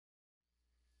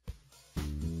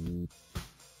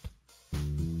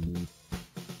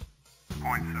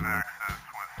points of access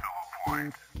with Silver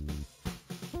Point.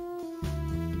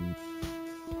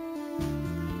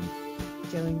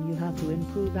 Showing you how to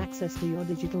improve access to your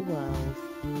digital world.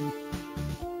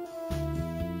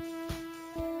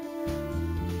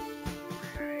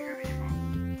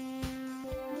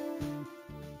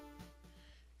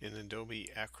 In Adobe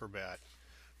Acrobat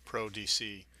Pro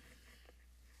DC,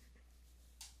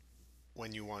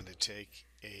 when you want to take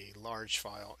a large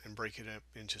file and break it up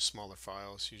into smaller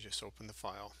files, you just open the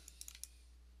file,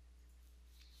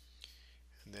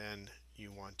 and then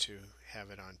you want to have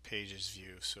it on Pages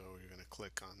view, so you're going to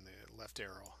click on the left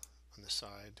arrow on the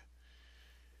side,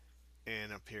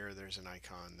 and up here there's an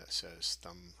icon that says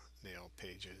Thumbnail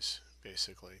Pages,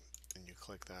 basically, and you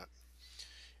click that,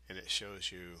 and it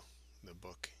shows you the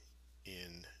book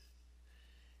in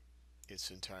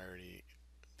its entirety,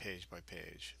 page by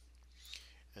page.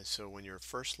 And so when you're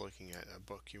first looking at a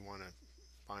book, you want to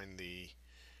find the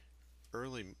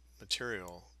early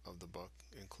material of the book,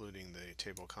 including the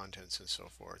table of contents and so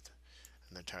forth,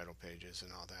 and the title pages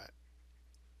and all that,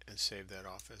 and save that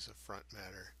off as a front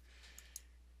matter.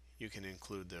 You can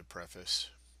include the preface.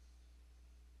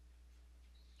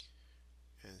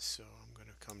 And so I'm going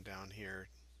to come down here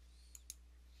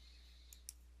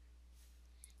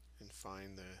and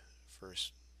find the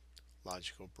first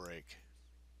logical break,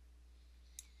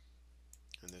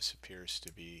 and this appears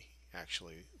to be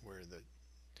actually where the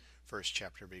first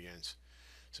chapter begins.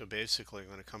 So basically I'm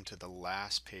going to come to the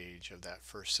last page of that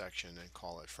first section and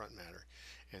call it front matter,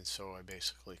 and so I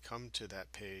basically come to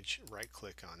that page, right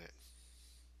click on it,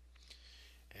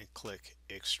 and click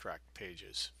Extract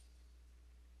Pages.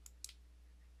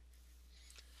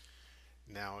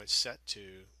 Now it's set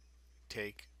to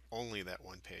take only that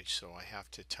one page, so I have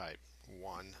to type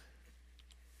 1,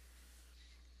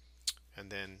 and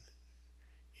then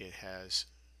it has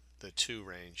the 2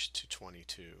 range to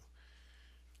 22.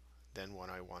 Then what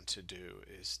I want to do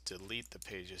is delete the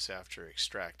pages after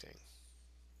extracting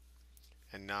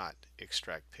and not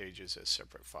extract pages as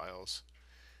separate files.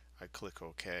 I click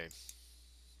OK,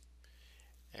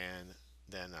 and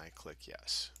then I click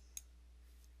Yes.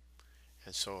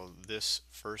 And so this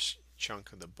first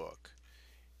chunk of the book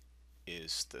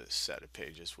is the set of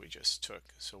pages we just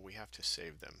took, so we have to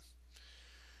save them.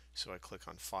 So I click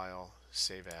on File,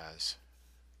 Save As.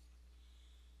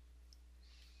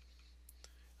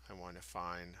 I want to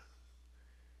find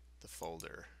the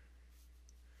folder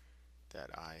that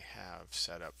I have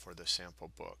set up for the sample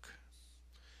book.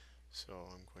 So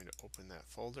I'm going to open that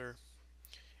folder,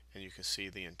 and you can see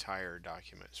the entire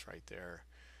documents right there,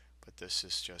 but this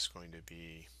is just going to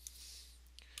be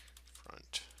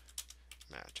front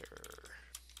matter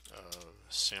of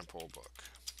sample book.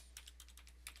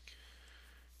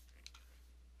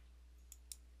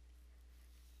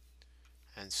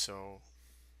 And so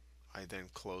I then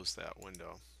close that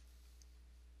window,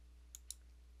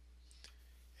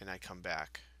 and I come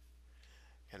back,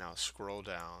 and I'll scroll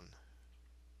down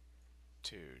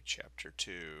to chapter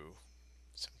 2.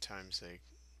 Sometimes they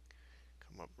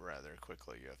come up rather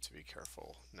quickly. You have to be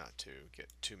careful not to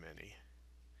get too many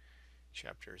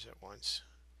chapters at once.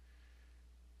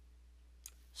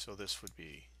 So this would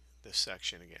be this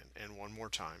section again. And one more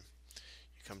time,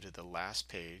 you come to the last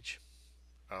page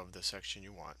of the section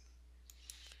you want,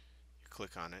 you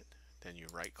click on it, then you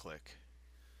right click,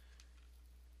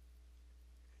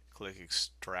 click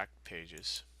Extract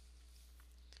Pages,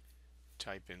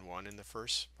 type in 1 in the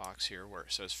first box here where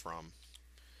it says From,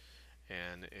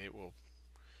 and it will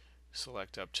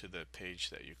select up to the page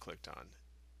that you clicked on,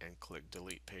 and click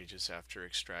Delete Pages after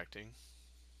extracting,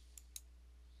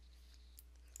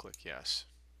 click Yes,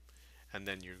 and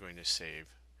then you're going to save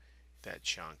that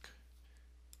chunk.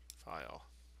 File,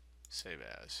 Save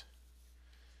As.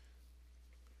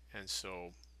 And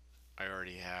so I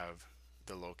already have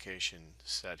the location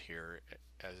set here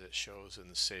as it shows in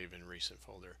the Save in Recent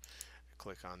folder. I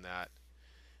click on that,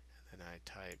 and then I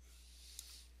type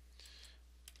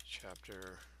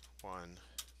chapter 1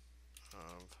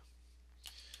 of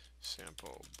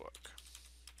sample book.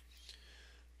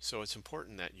 So it's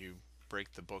important that you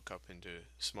break the book up into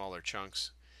smaller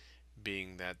chunks,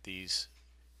 being that these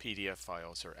PDF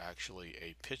files are actually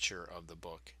a picture of the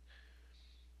book.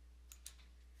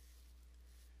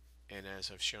 And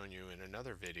as I've shown you in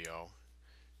another video,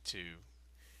 to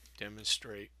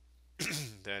demonstrate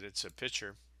that it's a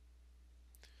picture,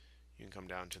 you can come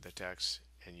down to the text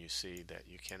and you see that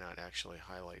you cannot actually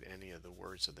highlight any of the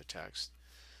words of the text.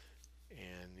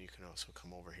 And you can also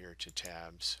come over here to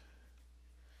tabs,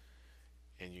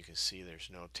 and you can see there's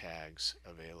no tags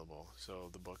available, so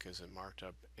the book isn't marked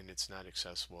up and it's not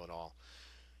accessible at all.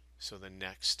 So the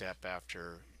next step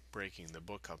after breaking the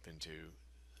book up into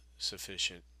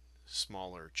sufficient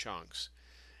smaller chunks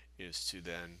is to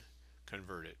then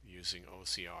convert it using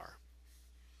OCR.